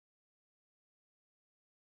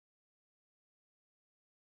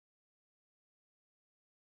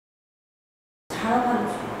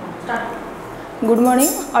Good morning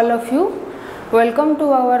all of you. Welcome to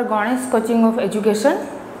our GANESH coaching of education.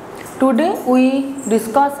 Today we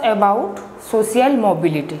discuss about social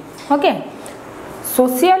mobility. Okay,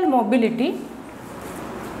 social mobility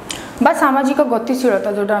बा सामाजिक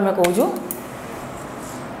गतिशीलता जोटा आम कहूँ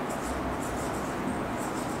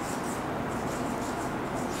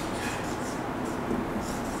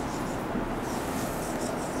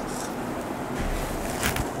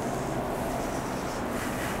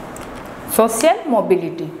social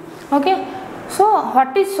mobility. Okay, so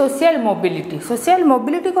what is social mobility? Social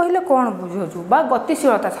mobility कहले कौन बुझुछु बा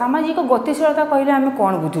गतिशीलता सामाजिक गतिशीलता कहले आम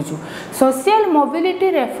कौन बुझुछु. Social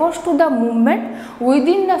mobility refers to the movement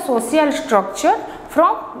within the social structure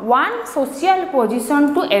from one social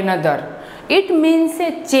position to another. It means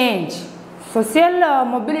a change. Social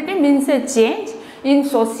mobility means a change in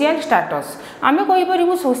social status. आमे कहि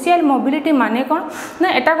परिबु सोशल मोबिलिटी माने कोन ना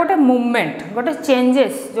एटा गोटे मूवमेंट गोटे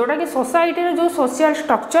changes जोटा कि society रे जो सोशल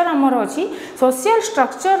स्ट्रक्चर हमर अछि सोशल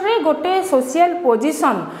स्ट्रक्चर रे गोटे सोशल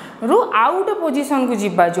पोजीशन रु आउट पोजीशन को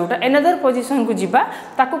जिबा जोटा अनदर पोजीशन को जिबा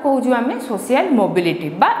ताको कहूजु आमे सोशल मोबिलिटी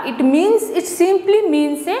बा it means it simply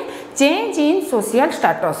means A change in social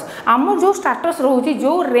status. आम जो स्टेटस रहउची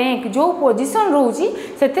जो रैंक जो पोजीशन रहउची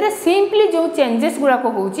सेतिरे सिंपली जो चेंजेस गुडा को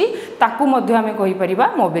होउची ताको मध्ये आमे कहि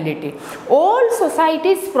परिबा mobility. All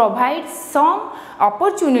societies provide some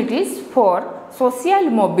opportunities for social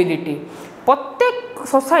mobility. प्रत्येक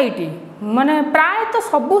सोसाइटी माने प्राय तो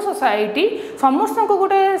सबू सोसाइटी समस्त को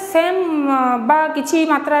गोटे सेम बा किछि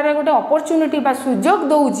मात्रा रे गोटे अपॉर्चुनिटी बा सुयोग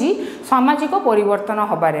दउजी सामाजिक परिवर्तन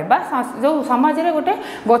होबारे बा जो समाज रे गोटे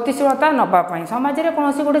गतिशीलता नबा पई समाज रे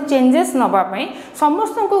कोनोसी गोटे चेंजेस नबा पई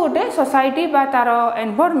समस्त को गोटे सोसाइटी बा तार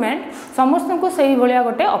एनवायरनमेंट समस्त को सही भलिया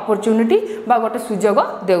गोटे अपॉर्चुनिटी बा गोटे सुयोग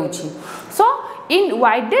देउछि. सो इन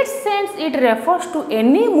widest sense it refers to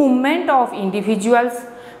any movement of individuals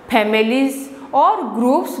families or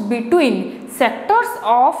groups between sectors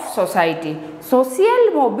of society.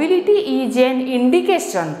 Social mobility is an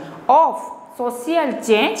indication of social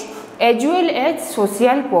change as well as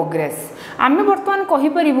social progress. आमे वर्तमान कहि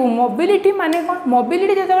परिबु mobility माने कोन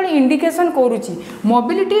mobility जेतेबेले indication करूची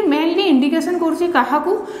mobility mainly indication करूची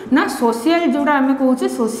काहाकू ना social जोडा आमे कहूचे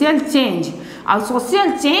social change आ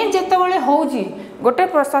social change जेतेबेले होउची गोटे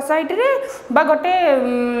सोसाइटी रे बा गोटे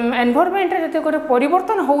एनवायरनमेंट रे जते गोटे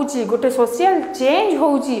परिवर्तन होउची गोटे सोशल चेंज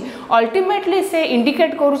होउची अल्टीमेटली से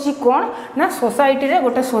इंडिकेट करूची कोन ना सोसाइटी रे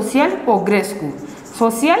गोटे सोशल प्रोग्रेस को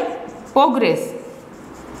सोशल प्रोग्रेस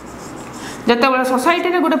जेतेबेले सोसाइटी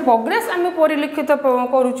रे गोटे प्रोग्रेस आमे परिलक्षित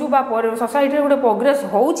करूछु बा सोसाइटी रे गोटे प्रोग्रेस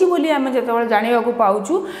होउची बोली आमे जेतेबेले जानिबा को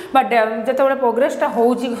पाउछु बा जेतेबेले प्रोग्रेसटा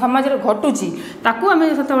होउची समाज रे घटुची ताकू आमे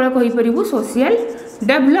जेतेबेले कहि परिबु सोशल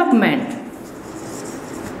डेवलपमेंट.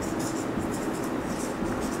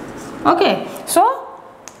 ओके, सो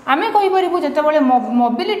आमे कहि परिबु जेतेबेले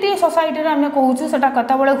मोबिलिटी सोसाइटी रे आमे कहूछु सेटा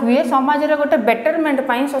कतबेले हुए समाज रे गोटे बेटरमेंट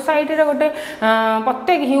पई सोसाइटी रे गोटे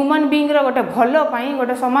प्रत्येक ह्यूमन बीइंग रे गोटे भलो पई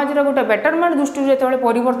गोटे समाज रे गोटे बेटरमेंट दृष्टि जेतेबेले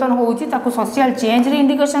परिवर्तन होउची ताकू सोशल चेंज रे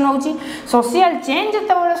इंडिकेशन होउची. सोशल चेंज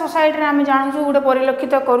जेतेबेले सोसाइटी रे आमे जानछु गोटे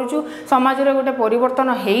परिलक्षित करूछु समाज रे गोटे परिवर्तन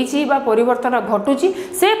हेइची बा परिवर्तन घटुची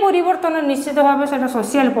से परिवर्तन निश्चित भाबे सेटा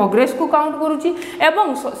सोशल प्रोग्रेस को काउंट करूची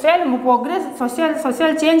एवं सोशल प्रोग्रेस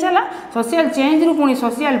सोशल चेंज हला सोशल चेंज रु पुनी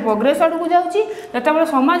सोशल प्रोग्रेस आड़ को जाउची जेतेबेले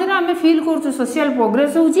समाज रे आमे फील करछु सोशल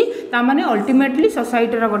प्रोग्रेस होउची ता माने अल्टीमेटली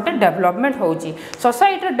सोसाइटी रे गोटे डेवलपमेंट होउची.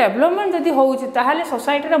 सोसाइटी रे डेवलपमेंट जदी होउची ताहाले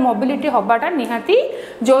सोसाइटी रे मोबिलिटी होबाटा निहाती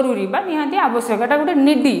जरूरी बा निहाती आवश्यक एटा गोटे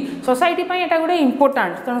निडी सोसाइटी पई एटा गोटे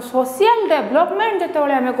इंपोर्टेंट. तन सोशल डेवलपमेंट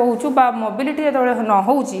जेतेबेले आमे कहूछु बा मोबिलिटी जेतेबेले न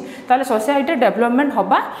होउची ताले सोसाइटी डेवलपमेंट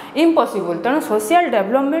होबा इम्पॉसिबल. तन सोशल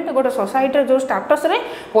डेवलपमेंट गोटे सोसाइटी रे जो स्टेटस रे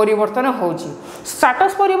परिवर्तन होउची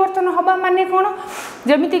स्टेटस परिवर्तन होबा माने कोन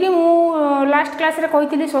जेमिति कि मु लास्ट क्लास रे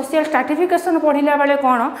कहितली सोशल स्ट्रैटिफिकेशन पढिला बेले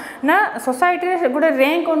कोन ना सोसाइटी रे गोटे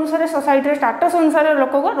रैंक अनुसार सोसाइटी रे स्टेटस अनुसार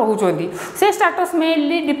लोक को रहउचोंदी से स्टेटस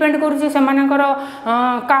मेनली डिपेंड करूची से मानकर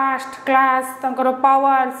caste class तंकर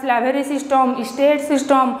power slavery system state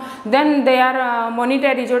system then they are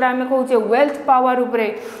monetary जोडा हमें कहूचे वेल्थ पावर उपरे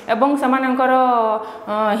एवं से मानकर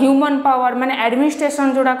ह्यूमन पावर माने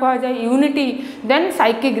एडमिनिस्ट्रेशन जोडा कह जाय यूनिटी देन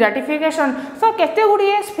साइकिक ग्रेटिफिकेशन. सो केते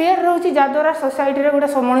गुडी स्फीयर रहउची जा द्वारा सोसाइटी रे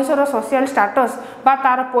गोटे मनुष्यर सोशल स्टेटस बा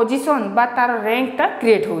तार पोजीशन बा तार रैंक टा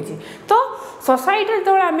क्रिएट होउची. तो सोसाइटी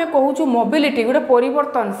जो आम कहूँ मोबिलिटी गोटे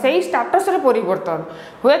परिवर्तन से स्टाटस परिवर्तन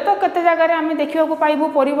हुए तो केते जगह आम देखा पाइबू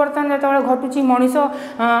परिवर्तन जो घटुची मनीष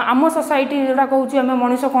आम सोसाइटी जोटा कहूँ आम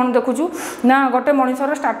मनीष कौन देखुचु ना गोटे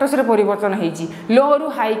मनीषर स्टाटस परिवर्तन होती लो रु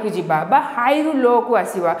हाई को जावा हाई रु लो को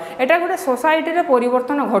आसवा एटा गोटे सोसाइटी रे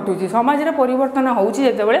परिवर्तन घटुची समाज रे परिवर्तन होउची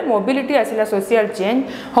जेतेबेले मोबिलिटी आसिला सोशल चेंज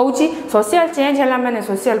होउची सोशल चेंज हैला माने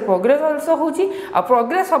सोशल प्रोग्रेस आल्सो होउची आ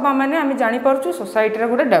प्रोग्रेस हबा माने आम जानि परछु सोसाइटी रे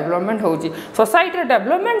गोटे डेवलपमेंट होउची सोसाइटी रे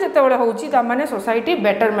डेवलपमेंट जेतेबेले होउची ता माने सोसाइटी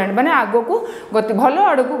बेटरमेंट माने आगो को गति भलो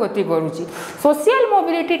आडो को गति करूची social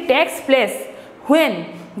mobility takes place when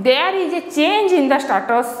there is a change in the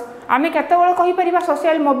status आमे केतेबेले कहि परिबा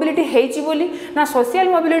सोशल मोबिलिटी हेची बोली ना सोशल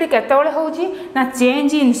मोबिलिटी केतेबेले होउची ना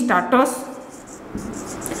चेंज इन स्टेटस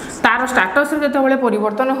तार स्टेटस रे जेतेबेले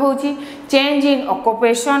परिवर्तन होउची चेंज इन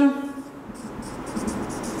ऑक्युपेशन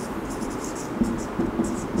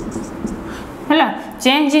हला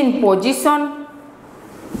चेंज इन पोजीशन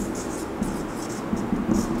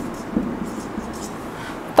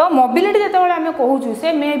तो मोबिलिटी जेतेबेले आमे कहूछु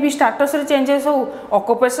से मे बी स्टेटस रे चेंजेस हो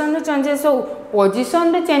ऑक्युपेशन रे चेंजेस हो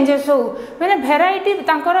पोजीशन रे चेंजेस हो माने वेराइटी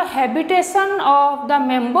तांकर habitation of the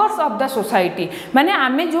members of the society माने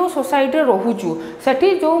आमे जो सोसाइटी रे रहूछु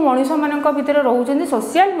सेठी जो मनुष्य मानक भितर रहउछन्ती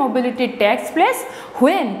social mobility takes place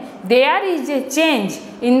when there is a change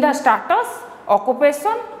in the status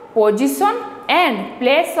occupation position and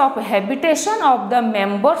place of habitation of the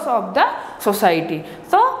members of the society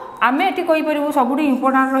तो आमे एटी कहि परिबु सबुठी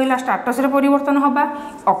इंपोर्टेंट रहिला स्टेटस रे परिवर्तन हबा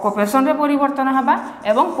ऑक्युपेशन रे परिवर्तन हबा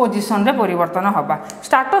एवं पोजीशन रे परिवर्तन हबा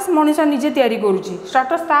स्टेटस मनुष्य निजे तयारी करूची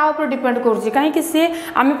स्टेटस ता ऊपर डिपेंड करूची काहे कि से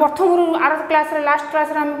आमे प्रथम रु आर क्लास रे लास्ट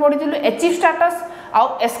क्लास रे आमे पढिथिलु अचीव स्टेटस आउ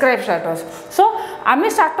एस्क्राइब स्टेटस सो आमे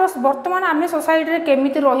स्टेटस वर्तमान आमे सोसाइटी रे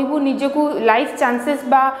केमिति रहिबु निजे को लाइफ चांसेस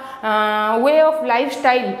बा वे ऑफ लाइफ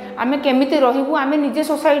स्टाइल आमे केमिति रहिबु आमे निजे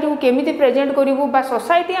सोसाइटी को केमिति प्रेजेंट करिवु बा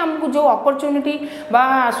सोसाइटी हमकु जो अपॉर्चुनिटी बा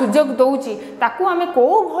सुजोग दउची ताकू आमे को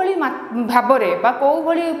भली भाबरे बा को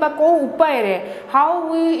भली बा को उपाय रे how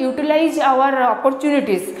we utilise our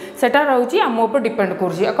opportunities सेटा रहउची हम ऊपर डिपेंड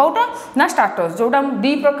करची कोटा ना स्टेटस जोटा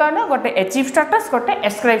दी प्रकार गोटे अचीव स्टेटस गोटे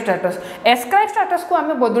एस्क्राइब स्टेटस को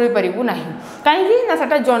आमे बदली परिबु नाही काहेकि ना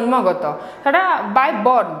सेटा जन्मगत सेटा बाय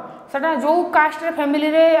बर्न सेटा जो कास्ट रे फैमिली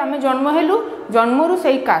रे आमे जन्म हेलु जन्मरु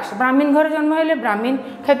सेही कास्ट ब्राह्मण घर जन्म हेले ब्राह्मण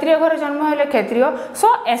क्षत्रिय घर जन्म हेले क्षत्रिय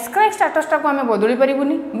सो एस्क्राइब स्टेटस टा को आमे बदली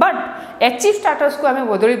परिबुनी बट अचीव स्टेटस को आमे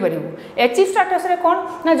बदली परिबु अचीव स्टेटस रे कोन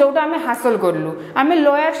ना जोटा आमे हासिल करलु आमे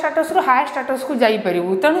लोअर स्टेटस रु हायर स्टेटस को जाई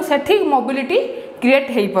परिबु तनु सेठी मोबिलिटी क्रिएट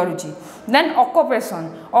हेई परुची देन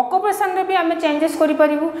ऑक्युपेशन रे भी आमे चेंजेस करि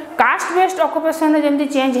परिबु कास्ट बेस्ड ऑक्युपेशन रे जेमति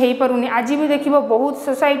चेंज हेई परुनी आज भी देखिबो बहुत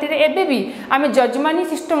सोसाइटी रे एबे भी आमे जजमानी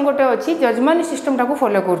सिस्टम गोटे अछि जजमानी सिस्टम टाको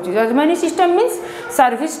follow करछु जजमानी system means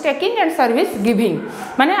service taking and service giving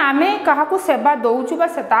माने आमे काहा को सेवा दउछु बा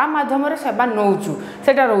सेता माध्यम रे सेवा नउछु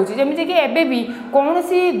सेटा रहउछि जेमति कि एबे भी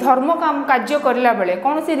कोनोसी धर्म काम कार्य करला बेले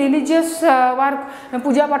कोनोसी रिलीजियस वर्क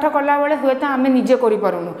पूजा पाठ करला बेले होता आमे निजे करि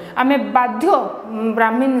परुनु आमे बाध्य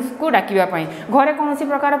ब्राह्मण को डाकिबा पई घरे कोनोसी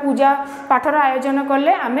प्रकार पूजा पाठर आयोजन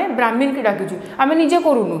करले आमे ब्राह्मण के डाकुछु आमे निजे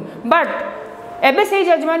करूनु बट एबे से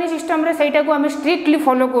जजमानी सिस्टम रे सेटा को आमे स्ट्रिक्टली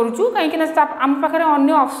फॉलो करूछु काहे कि ना हम पाखरे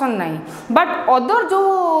अन्य ऑप्शन नाही बट अदर जो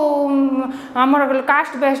हमर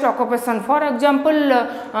caste based occupation for example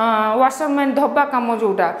washerman धब्बा काम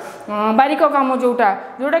जोटा बारिक काम जोटा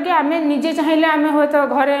कि आमे निजे चाहिले आमे होता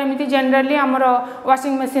घरे एमिति जनरली हमर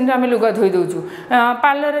वाशिंग मशीन रे आमे लुगा धोई दोछु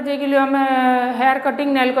पार्लर रे जेकिले आमे हेयर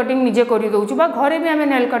कटिंग नेल कटिंग निजे करि दोछु बा घरे भी आमे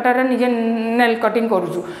नेल कटर रे निजे नेल कटिंग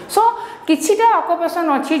करूछु सो किछिटा ऑक्युपेशन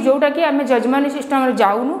अछि जोटा कि आमे जजमानी सिस्टम रे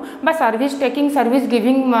जाउनु बा service taking service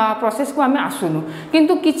giving process को आमे आसुनु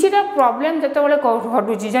किंतु किछिटा प्रॉब्लम जतेबेले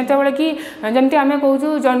घटुची जतेबेले कि जेमति आमे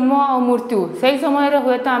कहूछु जन्म और मृत्यु सेही समय रे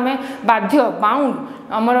होय त आमे बाध्य बाउंड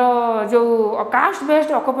हमर जो कास्ट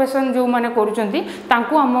बेस्ड ऑक्युपेशन जो माने करूचंती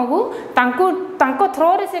तांको हमगु तांको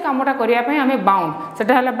थ्रो रे से कामटा करिया पय आमे बाउंड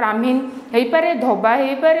सेटा हला ब्राह्मण हेई पारे धोबा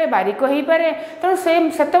हेई पारे बारिक हेई पारे त सेम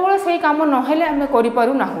सेतेबेले सेही काम न हेले आमे करि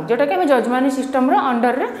पारु नाहु जेटा कि आमे जजमानी सिस्टम रे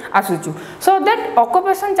अंडर रे आसुचु सो दैट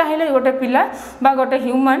ऑक्युपेशन चाहिले गोटे पिला बा गोटे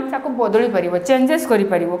ह्यूमन ताको बदली परिबो चेंजेस करि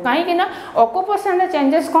परिबो काहे कि ना ऑक्युपेशन रे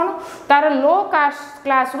चेंजेस कोन तार लो कास्ट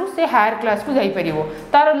क्लास रु से हायर क्लास को जाई परिबो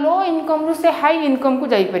तार लो इनकम रु से हाई इनकम को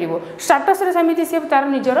जाई परिबो स्टेटस रे समिति से तार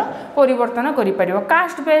निजर परिवर्तन करि परिबो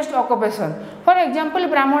caste based occupation for example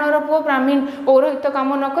ब्राह्मण रो पो ब्राह्मण पौरोहित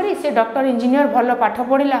काम न करी से डॉक्टर इंजीनियर भलो पाठ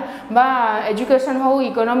पढिला बा एजुकेशन हो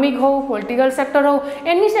इकोनॉमिक हो पॉलिटिकल सेक्टर हो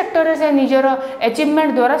एनी सेक्टर रे से निजर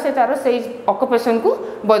अचीवमेंट द्वारा से तार से ऑक्युपेशन को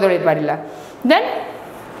बदलै पारिला देन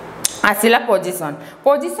आसला पोजिशन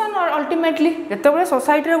पोजिशन अल्टीमेटली जिते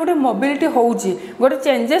सोसाइटी गोटे मोबिलिटी होउची गोटे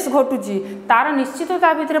चेंजेस घटुची तार निश्चित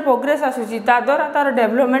ता भितर प्रोग्रेस आसूची ता द्वारा तार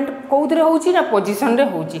डेवलपमेंट कौथिरे होउची ना पोजिशन रे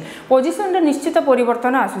होउची पोजिशन रे निश्चित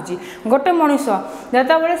परिवर्तन आसूची गोटे मनुष्य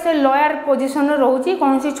जिते से लॉयर पोजिशन रे रहउची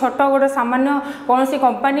कोनसी छोट गोटे सामान्य कोनसी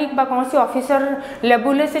कंपनी बा कोनसी ऑफिसर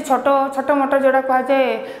लेवल से छोट छोट मोट जोड़ा कह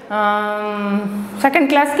जाए सेकंड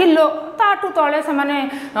क्लास की लो ताठू तले से माने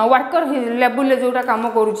वर्कर लेवल जोड़ा काम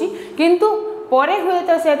करूची किंतु परे हुए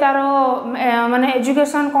तो से तार माने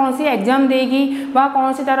एजुकेशन कौन सी एग्जाम देगी बा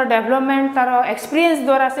कौन सी तार डेवलपमेंट तार एक्सपीरियंस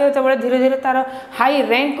द्वारा से तो धीरे धीरे तार हाई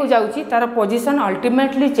रैंक को जाऊँगी तार पोजीशन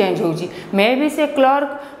अल्टीमेटली चेंज होउची मे भी से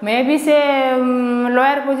क्लर्क मे भी से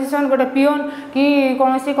लॉयर पोजीशन गोटे पियोन कि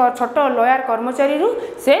कौन सी छोट लॉयर कर्मचारी रू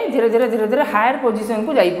से धीरे धीरे हायर पोजीशन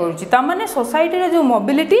को जाई पड़ुची तामाने सोसाइटी रे जो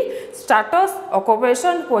मोबिलिटी स्टेटस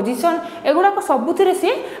ऑक्युपेशन पोजीशन एगुड़ा सबुथिरे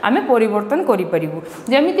से आमे परिवर्तन करि परिबु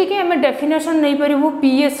जेमिति कि आमे डेफिनेशन नहीं पारिबु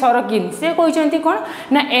पीए सरकिन से कहते कौन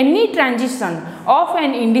ना any transition of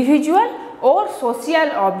an individual और सोशल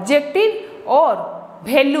ऑब्जेक्टिव और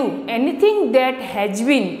value anything that has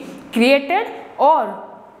been created और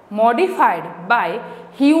modified by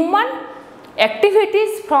human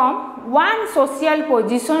activities from one social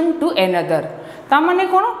position to another तामाने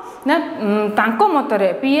कौन ना तांको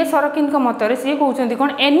मतरे पीए सरकिन को मतरे से कहते कौन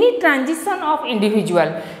any transition of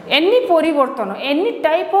individual any परिवर्तन any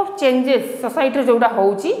type of changes society जोड़ा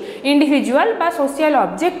होउची इंडिविजुअल बा सोशल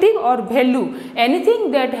ऑब्जेक्टिव और value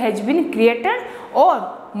anything that has been created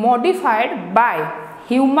और मॉडिफाइड बाय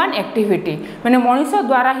ह्यूमन एक्टिविटी माने मनुष्य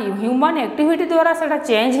द्वारा ही ह्यूमन एक्टिविटी द्वारा सेटा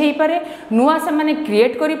चेंज हो पारे नुआ से माने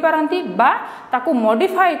क्रिएट करि पारंती बा ताको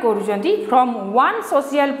modify करूचंती from one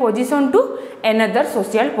social position to another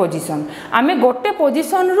social position आमे गोटे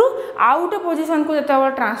पोजीशन रु आ गोटे पोजीशन को जते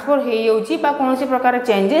ट्रांसफर हो जाउची बा कोनोसी प्रकार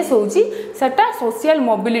चेंजेस होउची सेटा सोशल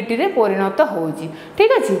मोबिलिटी रे परिणत होउची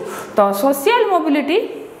ठीक अछि तो सोशल मोबिलिटी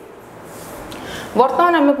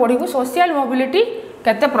वर्तमान आमे पढिबु सोशल मोबिलिटी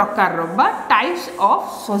केते प्रकार रो बा types of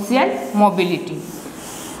social mobility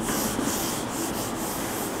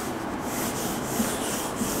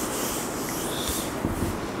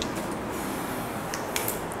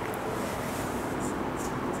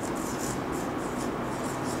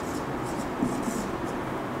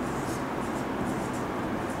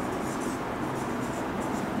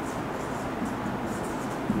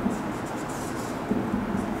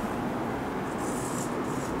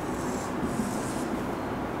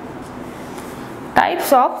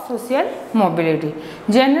types of social mobility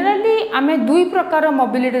generally आमे दुई प्रकार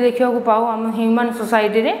मोबिलिटी देखा पाऊ आम ह्यूमन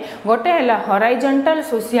सोसाइटी रे गोटे है हॉराइजॉन्टल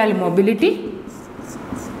सोशल मोबिलिटी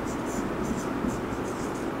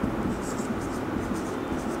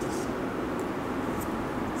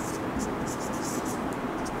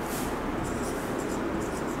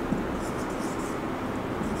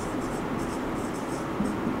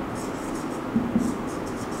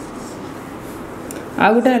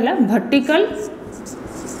आ गोटे है वर्टिकल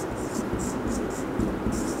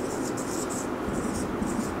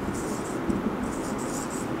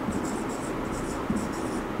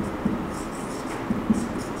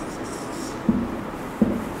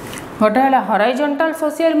गोटे है हॉराइजॉन्टल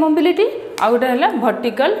सोशल मोबिलिटी आ गोटे है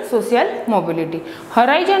vertical social mobility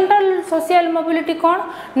horizontal social mobility कौन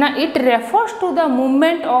ना it refers to the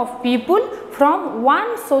movement of people from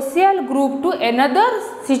one social group to another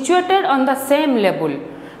situated on the same level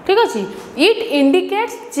ठीक अच्छे it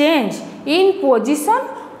indicates change in position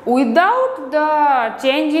without the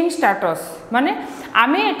change in status माने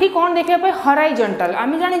आमे एठी कौन देखा horizontal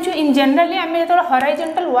आमे जानिछु इन जनरली आमे जो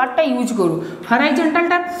हॉराइजॉन्टल वर्डटा यूज करूँ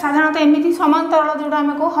हॉराइजॉन्टलटा साधारणतः एमती समांतर जोड़ा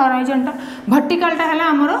आमे कहू हॉराइजॉन्टल वर्टिकलटा है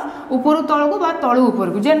आमर ऊपर तलू बा तलू ऊपर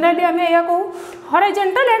को जनरली आमे या कहू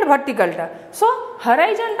horizontal and वर्टिकलटा so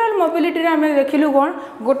horizontal mobility आमे देखिलु कौन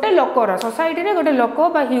गोटे लोकर सोसाइटी रे गोटे लोक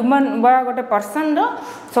बा ह्यूमन बा गोटे पर्सन रो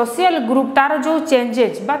सोशल ग्रुप तार जो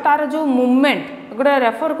चेंजेस बा तार जो मूवमेंट गोटे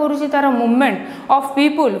रेफर करुँची तार movement of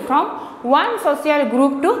people from one social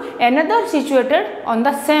group to another situated on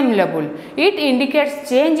the same level it indicates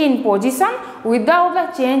change in position without the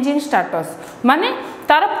change in status माने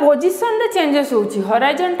तार पोजिशन रे चेंजेस होउची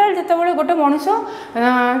हॉराइजॉन्टल जेतेबेले गोटे मनुष्य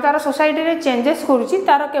तार सोसाइटी रे चेंजेस करूची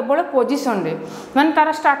तार केवल पोजिशन रे माने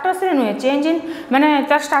तार स्टेटस रे नुहे चेंज इन माने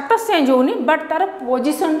तार स्टेटस चेंज होउनी बट तार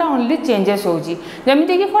पोजिशन टा ओनली चेंजेस होउची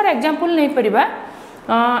जेमिति कि फॉर एग्जांपल नै परिबा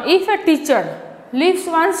if a teacher leaves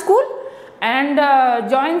one school and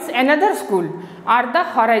joins another school are the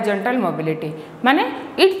horizontal mobility माने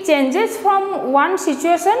it changes from one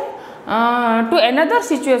situation to another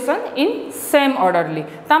situation in same orderly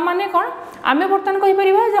ता माने कौन आमे बर्तमान कहि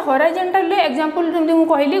परिबा जे हॉरिजॉन्टल एग्जांपल जेमति मु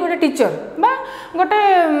कहली गोटे टीचर बा गोटे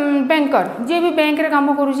बैंकर जे भी बैंक रे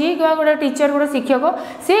काम करूची गोटे टीचर गोटे शिक्षक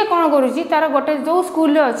से कौन करूची तार गोटे जो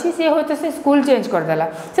स्कूल रे अछि से होते से स्कूल चेंज कर देला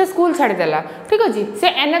से स्कूल छाड़ी देला ठीक अछि से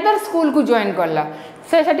एनदर स्कूल को जॉइन करला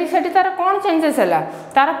से सेठी तार कौन चेंजेस है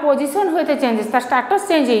तार पोजिशन होते चेंजेस तार स्टाटस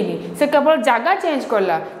चेंज होनी से केवल जगह चेंज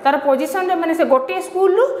करला तार पोजिशन माने से गोटे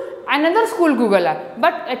स्कूल रु अनदर स्कूल को गला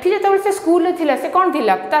बट एठी जेतबे से स्कूल रे थिला से कौन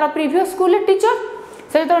थिला तार प्रीवियस स्कूल रे टीचर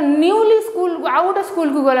से तो न्यूली स्कूल आउ गोटे स्कूल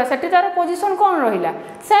को गला सेठी तार पोजिशन कौन रहिला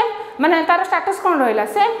सेम माने तार स्टाटस कौन रहिला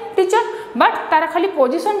सेम टीचर बट तार खाली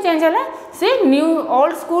पोजिशन चेंज है से न्यू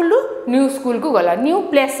ओल्ड स्कूल रु न्यू स्कूल को गला न्यू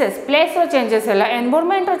प्लेसेस प्लेस रो चेंजेस है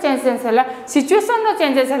एनवायरनमेंट रो चेंजेस है सिचुएशन रो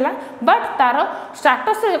चेंजेस है बट तार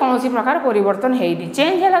स्टाटस रे कौन प्रकार परिवर्तन हेनी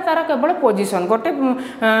चेंज है तार केवल पोजिशन गोटे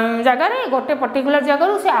जगह गोटे पर्टिकुलर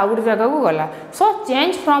जगह से आउ गोटे जगह को गला so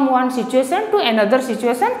change from one situation to another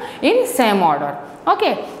situation in same order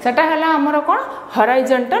okay सेटा हला हमर कोन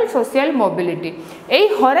हॉरिजॉन्टल सोशल मोबिलिटी एई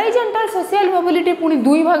हॉरिजॉन्टल सोशल मोबिलिटी पुनी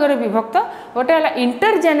दुई भाग रे विभक्त गोटे हला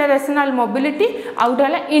इंटर जेनरेशनल मोबिलिटी आ गोटे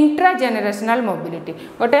हला इंट्रा जेनरेशनल मोबिलिटी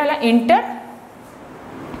गोटे हला इंटर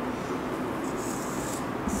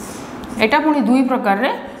एटा पुनी दुई प्रकार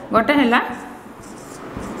रे गोटे हला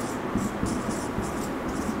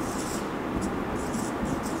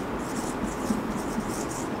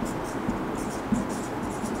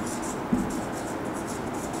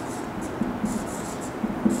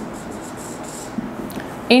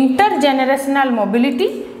intergenerational mobility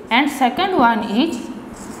and second one is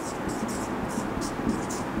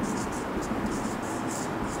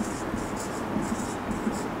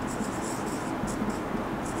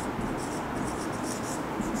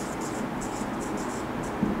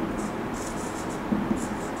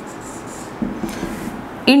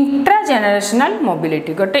इंट्राजेनरेशनल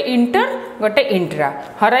mobility गोटे इंटर गोटे इंट्रा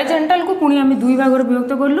हॉरिजॉन्टल को पुणी आम दुई भाग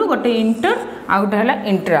विभक्त कलु गोटे इंटर आ गोटे हला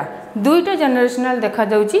इंट्रा दुईटा जेनरेशनल देखा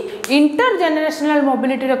जाउची इंटर जेनरेशनल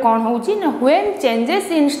मोबिलिटी रे कौन होउची ना when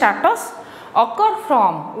changes in status occur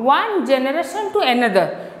from one generation to another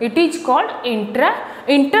it is called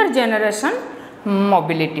intergeneration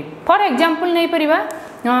mobility for example नहीं परिबा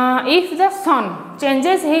if the son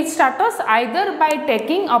changes his status either by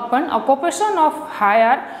taking up an occupation of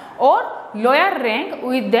higher or lower rank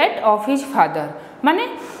with that of his father माने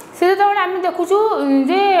से जेतबेले आम देखुचु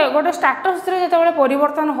जे गोटे status रे जेतबेले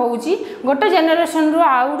परिवर्तन होउची गोटे generation रु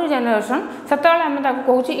आउ गोटे जेनरेशन सेतबेले आम ताको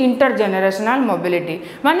कहूची इंटर जेनरेशनल मोबिलिटी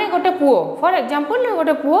माने गोटे पुओ फॉर एग्जांपल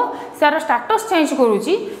गोटे पुओ सार स्टाटस चेंज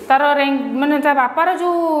करूची तार रैंक माने ता बापार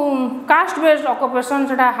जो कास्ट बेस्ड ऑक्युपेशन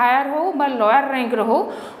सेटा हायर हो बा लोअर रैंक रो हो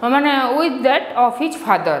माने with that of his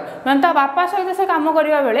father माने ता बापा सहित से काम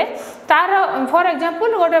करिया बेले तार फॉर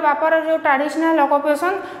एग्जांपल गोटे बापार जो ट्रेडिशनल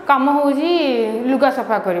ऑक्युपेशन काम होउची लुगा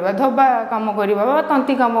सफा करिबा धोबा काम करिबा बा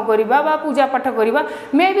तंती काम करिबा बा पूजा पाठ करिबा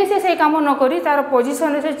मे बी से काम न करी तार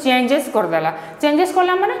पोजीशन से चेंजेस कर देला चेंजेस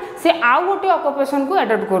करला माने से आउ गोटे ऑक्युपेशन को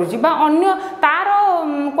अडॉप्ट करूची बा अन्य तार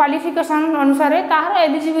क्वालिफिकेशन अनुसार तार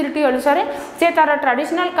एलिजिबिलिटी अनुसार से तार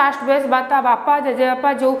ट्रेडिशनल कास्ट बेस बा ता बापा जेजे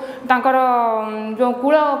बापा जो तांकर जो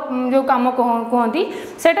कुल जो काम कहती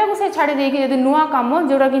सेटा को से छाड़ी देकी यदि नुआ काम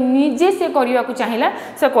जोड़ा कि निजे से करबा को चाहिला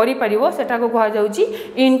से करि परिबो सेटा को कहा जाउची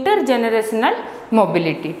inter generational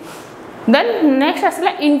mobility then next आसला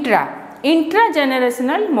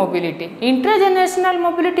इंट्राजेनरेशनल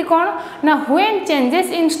मोबिलिटी कौन ना when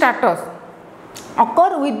changes in status occur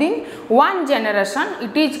within one generation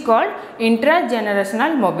it is called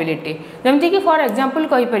intragenerational mobility जेमति कि फॉर एग्जांपल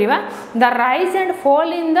कहि परिबा the rise and fall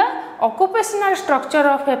in the occupational structure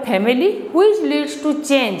of a family which leads to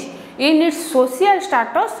change in its social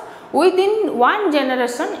status within one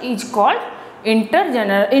generation is called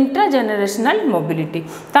intergenerational mobility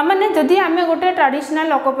तमाने जदि आमे गोटे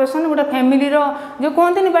traditional occupation गोटे family रो जो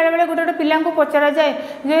कहते बेले बेले गोटे गोटे पिला को पचरा जाए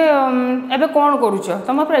जे एबे कौन करूछ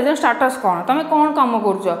तुम प्रेजेंट स्टेटस कौन तुम कौन काम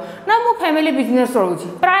करूछ ना मो फैमिली बिजनेस चलूची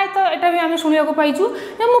प्राय तो एटा भी आमे सुनिया को पाइछु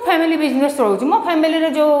जे मो फैमिली बिजनेस चलूची मो फैमिली रे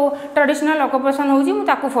जो ट्रेडिशनल ऑक्युपेशन होउची मु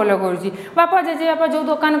ताको फॉलो करूची बापा जेजे बापा जो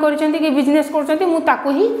दुकान करिसेंती कि बिजनेस करसेंती मु ताको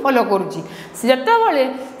ही फॉलो करूची जत्ता बेले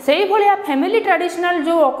सेही भलिया फैमिली ट्रेडिशनल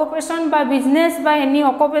जो ऑक्युपेशन बा बिजनेस बा एनी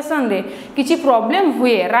ऑक्युपेशन रे किछि प्रॉब्लम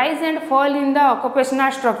हुए rise and fall in the occupational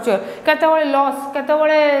structure केतेबेले loss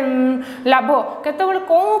केतेबेले लाभ केतेबेले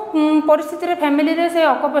को परिस्थिति रे फैमिली रे से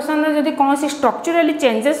ऑक्युपेशन रे जदी कोनसी स्ट्रक्चरली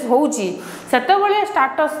चेंजेस होउची सेतेबेले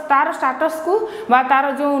स्टेटस तार स्टेटस को बा तार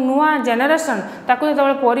जो नुआ जनरेशन ताको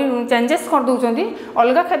जेतेबेले चेंजेस कर दउचंती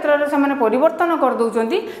अलगा क्षेत्र रे से माने परिवर्तन कर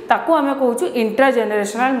दउचंती ताको हमें कहूछु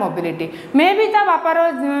इंट्राजेनरेशनल मोबिलिटी मे बी ता बापार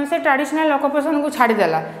से ट्रेडिशनल ऑक्युपेशन को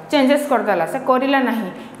छाड़देला चेंजेस करदेला से करला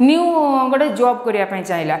नहीं न्यू गोटे जॉब करने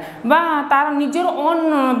चाहिए बा तार निजर ओन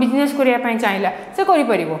बिजनेस करने चाहिए से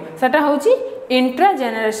करेटा हूँ इंट्रा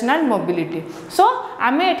जेनेरेशनल मोबिलिटी। सो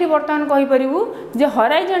आम ये बर्तमान कहीपरू जे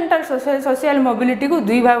हॉराइजॉन्टल सोशल मोबिलिटी को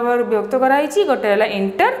दुई भाग व्यक्त कराई गोटे है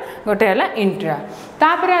इंटर गोटे है इंट्रा।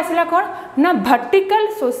 तापर आसला कौन ना vertical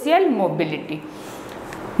social mobility.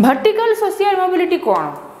 Vertical social mobility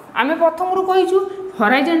कौन आम प्रथम रू कहीचु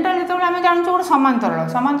हॉराइजॉन्टल जो आम जानूँ गोटे समांतराल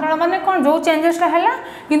समांतराल माने कौन जो चेंजेसटा है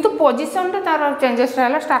किंतु पोजिशन तार चेंजेसटा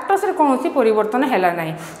है स्टाटस रे कौन परिवर्तन है ना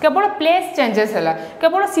केवल प्लेस चेंजेस है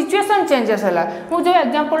केवल सिचुएशन चेंजेस है। मुझे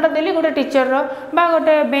एग्जांपलटा देली गोटे टीचर बा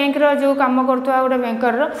गोटे बैंक जो काम करथुआ गोटे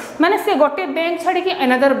बैंकर माने से गोटे बैंक छाड़ी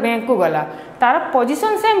अनदर बैंक को गला तार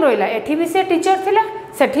पोजिशन सेम रहा एठी भी से टीचर थिला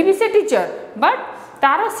सेठी भी से टीचर बट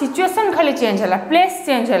तार सिचुएशन खाली चेंज है प्लेस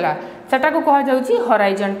चेंज है सेटा को कहा जाउची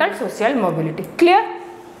horizontal social mobility. Clear.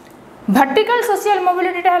 Vertical social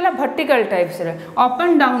mobility है वर्टिकल टाइप्स रे अप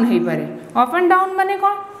एंड डाउन हो पारे। अप एंड डाउन माने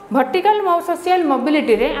कौन वर्टिकल सोशल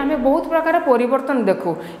मोबिलिटी रे आमे बहुत प्रकार परिवर्तन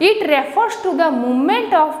देखू। It refers to the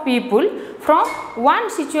movement of people from one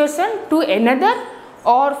situation to another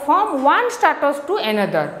और from one status to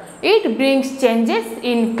another. It brings changes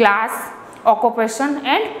in class occupation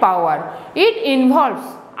and power. It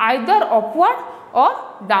involves either upward और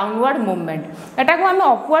downward movement. एटा को आमे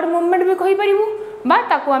upward movement भी कहि परिबु बा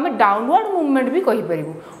ताको आमे downward movement भी कहि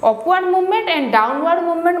परिबु। Upward movement and downward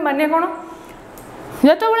movement माने कोन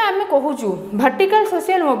जतबेले आमे कहूचु वर्टिकल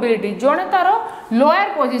सोशल मोबिलिटी जणे तार लोअर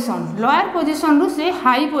पोजीशन रु से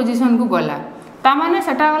हाई पोजीशन को गला ता माने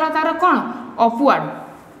सेटा गला तार कोन अपवर्ड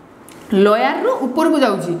लोयर रु ऊपर को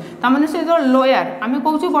जाउची ता माने से जो लोयर आमे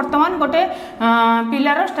कहूछु वर्तमान गोटे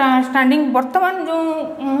पिलार स्टैंडिंग वर्तमान जो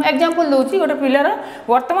एग्जांपल दोची गोटे पिलार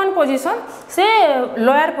वर्तमान पोजीशन से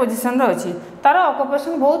लोयर पोजीशन रे अछि तार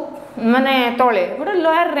ऑक्युपेशन बहुत माने तळे गोटे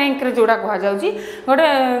लोअर रैंक रे जोड़ा कहा जाउची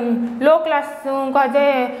गोटे लो क्लास कहा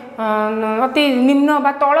जाए अति निम्न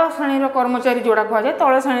बा तळ श्रेणी रो कर्मचारी जोड़ा कहा जाए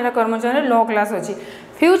तळ श्रेणी रो कर्मचारी लो क्लास अछि।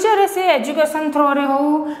 फ्यूचर से एजुकेशन थ्रो रे हो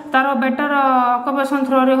तार बेटर ऑक्युपेशन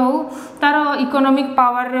थ्रो रे हो तार इकोनॉमिक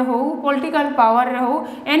पावर रे हो पॉलिटिकल पावर रे हो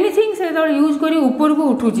एनीथिंग से जो यूज करी ऊपर को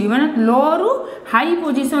उठुची माने लो रु हाई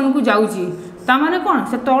पोजीशन को जाउची ता माने कोन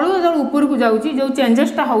से तळु जो ऊपर को जाउची जो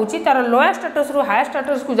चेंजेसटा होउची तार लोअर स्टेटस रु हाई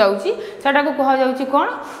स्टेटस को जाउची सेटा को कहा जाउची कोन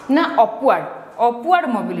ना अपवर्ड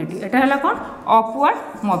मोबिलिटी। एटा हला कोन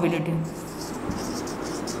अपवर्ड मोबिलिटी।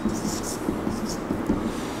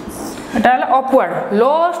 एटा है अपवर्ड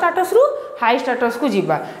लो स्टेटस रु हाई स्टेटस को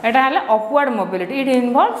जीवा एटा है upward mobility. It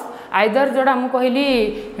involves either जोड़ा मु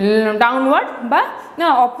कहली डाउनवर्ड बा ना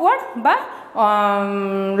अपवर्ड बा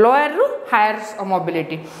लोअर रु हायर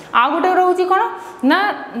मोबिलिटी। आ गोटे रोची कोन ना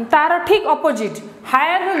तार ठीक अपोजिट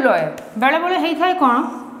हायर रु लोअर बेले बेले हेई थाए कोन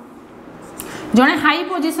जणे हाई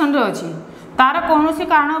पोजीशन रे अछि तार कौन सी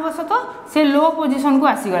कारणवशतः से लो पोजीशन को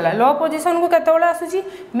आसीगला लो पोजीशन को केतबेले आसुची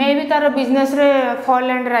मे भी तार बिजनेस रे फॉल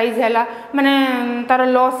एंड राइज हैला माने तार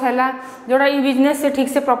लॉस हैला जोड़ा ई बिजनेस से ठीक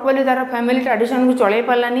से प्रॉपर्ली तार फैमिली ट्रेडिशन को चले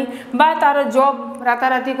पालानी बा तार जॉब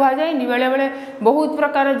राताराति कह जाए बेले बेले बहुत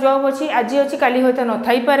प्रकार जॉब अच्छी आज अच्छी काली होता न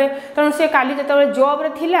थाई पारे तेणु से काली जो जॉब रे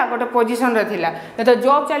थिला गोटे पोजीशन रे थिला तो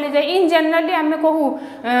जॉब चली जाए इन जनरली आम कहू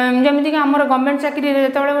जमीक आम गवर्नमेंट चाकरी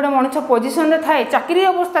जो गोटे मनुष्य पोजीशन रे थाए चाकरी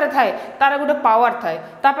अवस्था थाए तार गोटे पावर थाए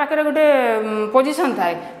ता पाखरे गोटे पोजीशन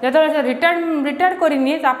थाए जो रिटायर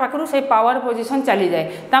करनी ता पाखरु से पावर पोजीशन चली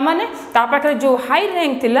जाए ता माने ता पाखरे जो हाई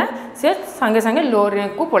रैंक थिला से संगे संगे लो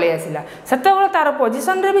रैंक को पळे आसिला सेतेबेले तार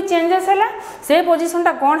पोजीशन रे भी चेंजेस हैला से पोजीशन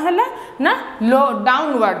टा कौन है ना लो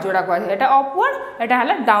डाउनवर्ड जोड़ा कह एटा अपवर्ड एटा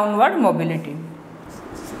है डाउनवर्ड मोबिलिटी।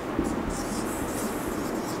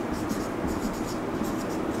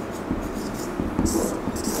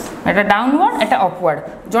 एटा डाउनवर्ड एटा अपवर्ड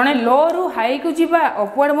जड़े लो रु हाई को जीवा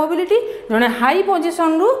अपवर्ड मोबिलिटी जड़े हाई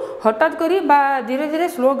पोजीशन रु हठात करी बा धीरे धीरे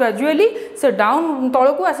स्लो ग्रेजुअली से डाउन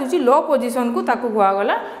तल को आसूची लो पोजीशन को ताकू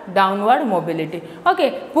कुआगला डाउनवर्ड मोबिलिटी। ओके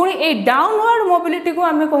पुणी ए डाउनवर्ड मोबिलिटी को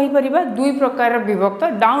आमे कहि परिबा दुई प्रकार विभक्त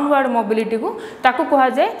डाउनवर्ड मोबिलिटी को ताकू कहा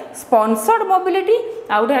जाए स्पॉन्सर्ड मोबिलिटी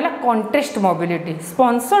आ उठे हला कॉन्टेस्ट मोबिलिटी।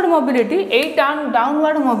 स्पॉन्सर्ड मोबिलिटी ए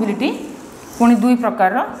डाउनवर्ड मोबिलिटी पुणी दुई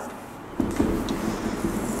प्रकार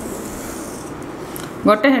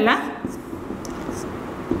गोटे है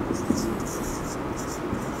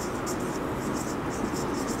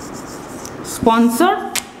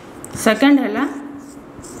स्पॉन्सर्ड सेकंड है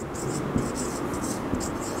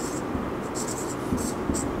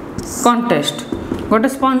कॉन्टेस्ट। गोटे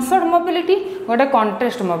स्पॉन्सर्ड मोबिलिटी गोटे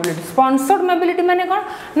कॉन्टेस्ट मोबिलिटी। स्पॉन्सर्ड मोबिलिटी माने कौन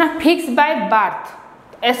ना fix by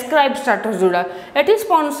birth ascribe status जोड़ा ये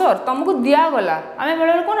स्पॉन्सर तुमको दिगला आम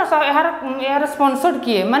बेले कौन यार स्पॉन्सर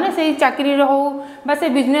किए माने से चाकरी हो से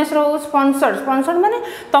बिजनेस हो स्पॉन्सर स्पॉन्सर माने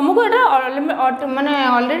तुमको ये माने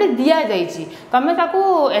ऑलरेडी दि जाइए तुम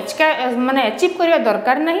माने अचीव करने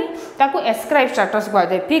दरकार नहीं ताकू ascribe status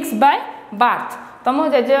कहुए fix by birth तुम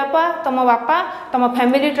जेजेबापा तुम बापा तुम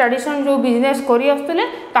फैमिली ट्रेडिशन जो बिजनेस करी आसुले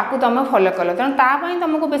ताकू तुम फॉलो कल तेणु तापाई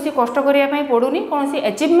तुमको बेसी कष्ट करने पड़ूनी कौन सी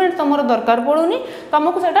अचीवमेंट तुम दरकार पड़ूनी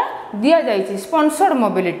तुमको सेटा दि जाइए sponsored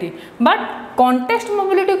mobility but contest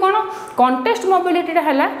mobility कौन कंटेस्ट मोबिलिटी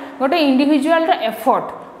है गोटे इंडिविजुअल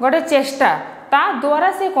एफर्ट गोटे चेष्टा ता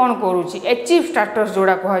द्वारा से कौन करुच्ची एचिव स्टाटस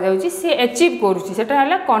जोड़ा कहुच्छी सी एचिव करुच्ची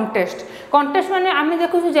है कंटेस्ट कंटेस्ट माने आम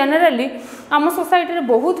देखु जेनेराली आम सोसाइटी रे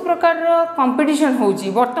बहुत प्रकार कंपटीशन होची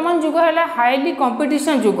वर्तमान जुग है हाईली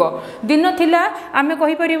कंपटीशन जुग दिन थिला आमे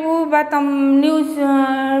कहि परिबु बा न्यूज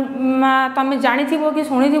तुम जानी कि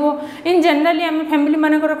शुणी इन जेनेराली आम फैमिली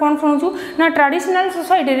मानकर कौन शुणुचु ना ट्रेडिशनल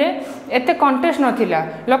सोसाइटी रे एते कंटेस्ट नथिला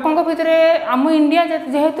लोकंक भितर आम इंडिया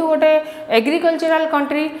जेहेतु गोटे एग्रीकल्चरल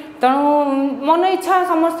कंट्री तेणु मन इच्छा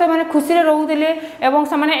समस्ते मैंने खुशी रोते और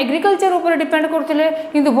से एग्रीकल्चर उपर डिपेंड करते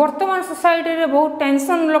किंतु वर्तमान सोसाइटी रे बहुत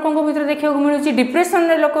टेंशन लोकों भीतर देखा मिलूँ डिप्रेशन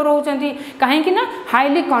रे लोक रोचंती कहीं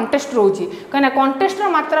हाईली कंटेस्ट रोची कहीं कंटेस्ट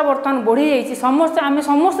मात्रा बर्तमान बढ़ी जाइए समस्ते आम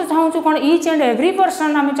समस्ते चाहूँ कौन ईच एंड एव्री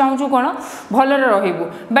पर्सन आम चाहूँ कौन भलरे रहिबू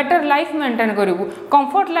बेटर लाइफ मेंटेन करूँ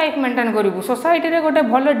कंफर्ट लाइफ मेंटेन करूँ सोसाइटी रे गोटे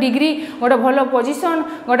भल डिग्री गोटे भल पोजिशन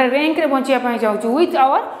गोटे रैंक रे बचापी चाहूँ विथ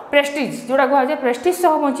आवर प्रेस्टिज जोड़ा कहुए प्रेस्टिज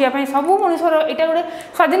सह बचापी सबू मनुष्य यहाँ गोटे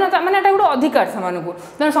स्वाधीनता माने एटा गोटे अधिकार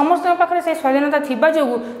से समस्त पाखे से स्वाधीनता थिबा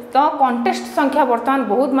जोगु तो कंटेस्ट संख्या बर्तमान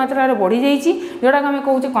बहुत मात्रा बढ़ी जाइए जोटा आम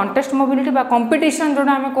कहूँ कंटेस्ट मोबिलिटी बा कंपटीशन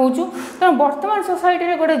जोटा आम कहूँ तेणु वर्तमान सोसाइटी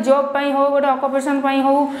रे गोटे जॉब पाई हो गोटे ऑक्युपेशन पाई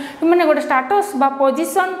हो माने गोटे स्टाटस बा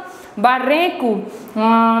पोजिशन बा रैंक को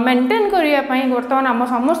मेंटेन करने बर्तमान आम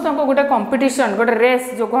समस्त गोटे कंपटीशन गोटे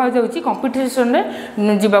रेस जो कहुच्छी कंपटीशन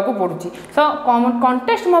रे जीवाकू पड़ुची सो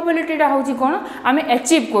कंटेस्ट मोबिलिटीटा हूँ कौन आम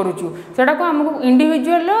अचीव करुचु सेटा को आमको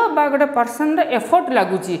इंडिविजुअल बा गोटे पर्सन एफर्ट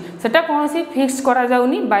लगुच सेटा कौन सी फिक्स करा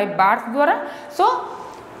जाउनी बाय बार्थ द्वारा सो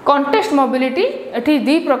कंटेस्ट मोबिलिटी एठी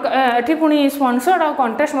दी प्रकार एठी पुणी स्पॉन्सर्ड और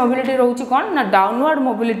कंटेस्ट मोबिलिटी रोची कौन ना डाउनवर्ड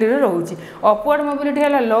मोबिलिटी रे रोची अपवर्ड मोबिलिटी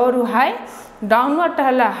है लो रु हाई डाउनवर्ड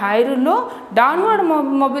है हाई रु लो downward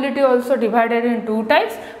mobility also divided in two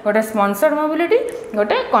types गोटे स्पॉन्सर्ड मोबिलिटी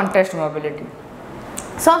गोटे contest mobility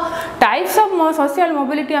so types of social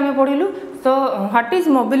mobility आम पढ़िलु तो what is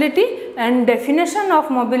mobility and definition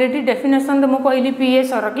of mobility definition तो मुझे कहली पीए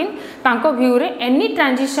सरकिन तांको व्यू रे any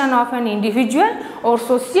transition of an individual और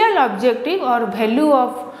सोशल ऑब्जेक्टिव और value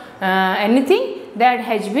of anything that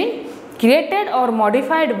has been created or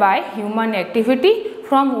modified by human activity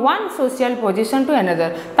from one social position to another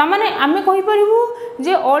तामाने आमे कहि परिबु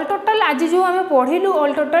जे all total आज जो आमे पढ़िलु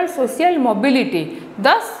all total social mobility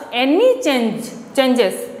thus any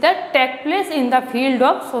changes that take place in the field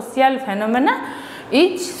of social phenomena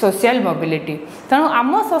is social mobility तेणु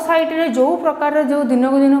आम society रे जो प्रकार जो दिन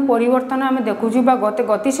को दिन परिवर्तन आम देखुचु बा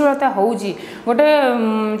गतिशीलता होउची गोटे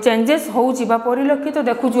चेंजेस होउची बा परिलक्षित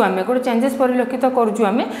देखुचु आम गोटे चेंजेस परिलक्षित करूचु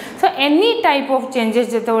आम so any type of changes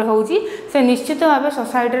जेतेबेले होउची से निश्चित भाव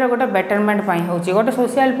सोसाइटी रे गोटे बेटरमेंट पई होउची गोटे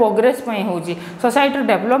सोशल प्रोग्रेस पई होउची सोसाइटी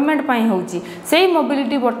डेवलपमेंट पई होउची सेही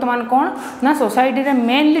मोबिलिटी वर्तमान कोन ना सोसाइटी रे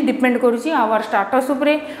मेनली डिपेंड करूची आवर स्टेटस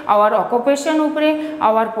उपरे आवर ऑक्युपेशन उपरे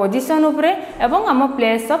आवर पोजीशन उपरे एवं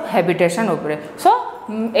प्लेस ऑफ हैबिटेशन उपरे सो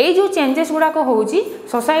ये जो चेंजेस गुड़ाक होउची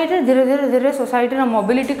सोसाइटी धीरे धीरे धीरे सोसाइटी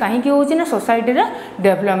मोबिलिटी कहीं होउची ना सोसाइटी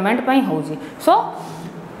डेवलपमेंट पई होउची सो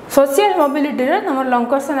सोशल मोबिलिटी रे number long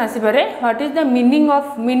question आसीपारे what is the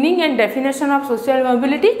meaning and definition of social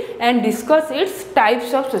mobility and discuss its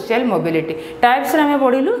types of social mobility types रे हमें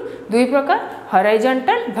पढ़िलु दुई प्रकार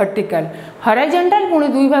हॉरिजॉन्टल वर्टिकल हॉरिजॉन्टल पुणी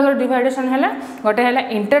दुई भाग डिवाइडेशन है गोटे है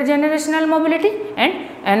intergenerational mobility and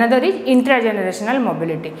another is intragenerational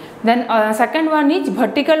mobility then second one is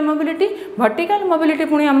vertical mobility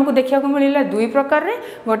पुणी हमको देखा मिलला दुई प्रकार रे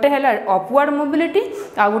गोटे है अपवर्ड मोबिलिटी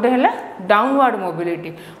आ गोटे है डाउनवर्ड मोबिलिटी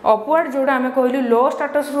अपवर्ड जोड़ा आम कहलु लो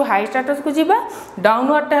स्टेटस रु हाई स्टेटस को जीवा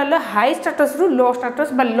डाउनवर्ड है हाई स्टेटस रु लो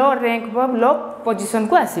स्टेटस बा लो रैंक बा लो पोजीशन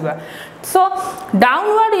को आसीबा सो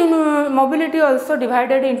downward mobility also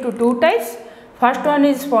divided into two types First one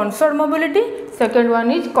is sponsored mobility, second one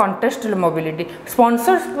is contested mobility.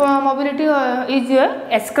 Sponsored mobility is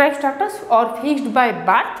ascribed status or fixed by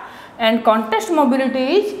birth, and contest mobility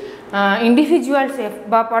is individual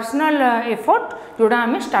बा personal effort जोड़ा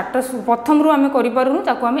आम status प्रथम रू आम करूँ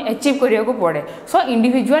आम achieve करने को पड़े सो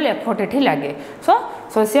इंडिविजुअल एफर्ट ये लगे सो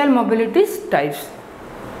सोशल मोबिलिटी टाइप्स